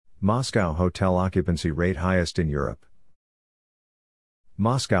Moscow hotel occupancy rate highest in Europe.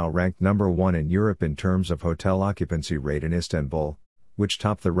 Moscow ranked number 1 in Europe in terms of hotel occupancy rate in Istanbul, which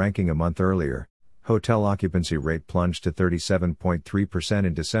topped the ranking a month earlier. Hotel occupancy rate plunged to 37.3%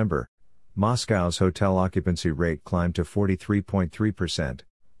 in December. Moscow's hotel occupancy rate climbed to 43.3%,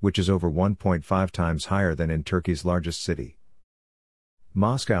 which is over 1.5 times higher than in Turkey's largest city.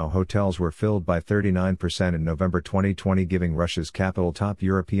 Moscow hotels were filled by 39% in November 2020, giving Russia's capital top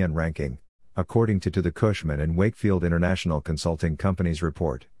European ranking, according to the Cushman & Wakefield International Consulting Company's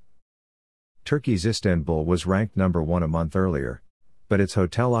report. Turkey's Istanbul was ranked number 1 a month earlier, but its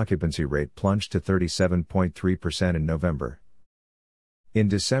hotel occupancy rate plunged to 37.3% in November. In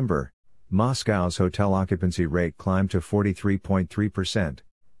December, Moscow's hotel occupancy rate climbed to 43.3%,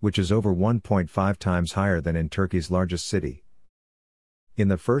 which is over 1.5 times higher than in Turkey's largest city. In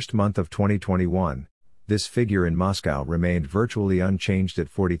the first month of 2021, this figure in Moscow remained virtually unchanged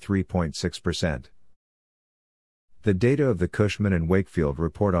at 43.6%. The data of the Cushman & Wakefield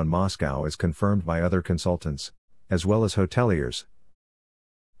report on Moscow is confirmed by other consultants, as well as hoteliers.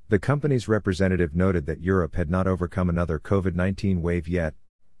 The company's representative noted that Europe had not overcome another COVID-19 wave yet,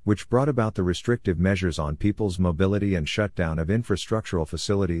 which brought about the restrictive measures on people's mobility and shutdown of infrastructural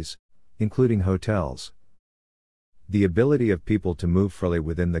facilities, including hotels. The ability of people to move freely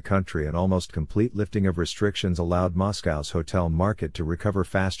within the country and almost complete lifting of restrictions allowed Moscow's hotel market to recover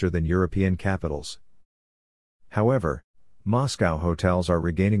faster than European capitals. However, Moscow hotels are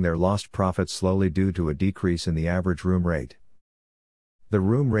regaining their lost profits slowly due to a decrease in the average room rate. The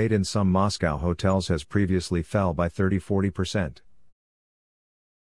room rate in some Moscow hotels has previously fell by 30–40%.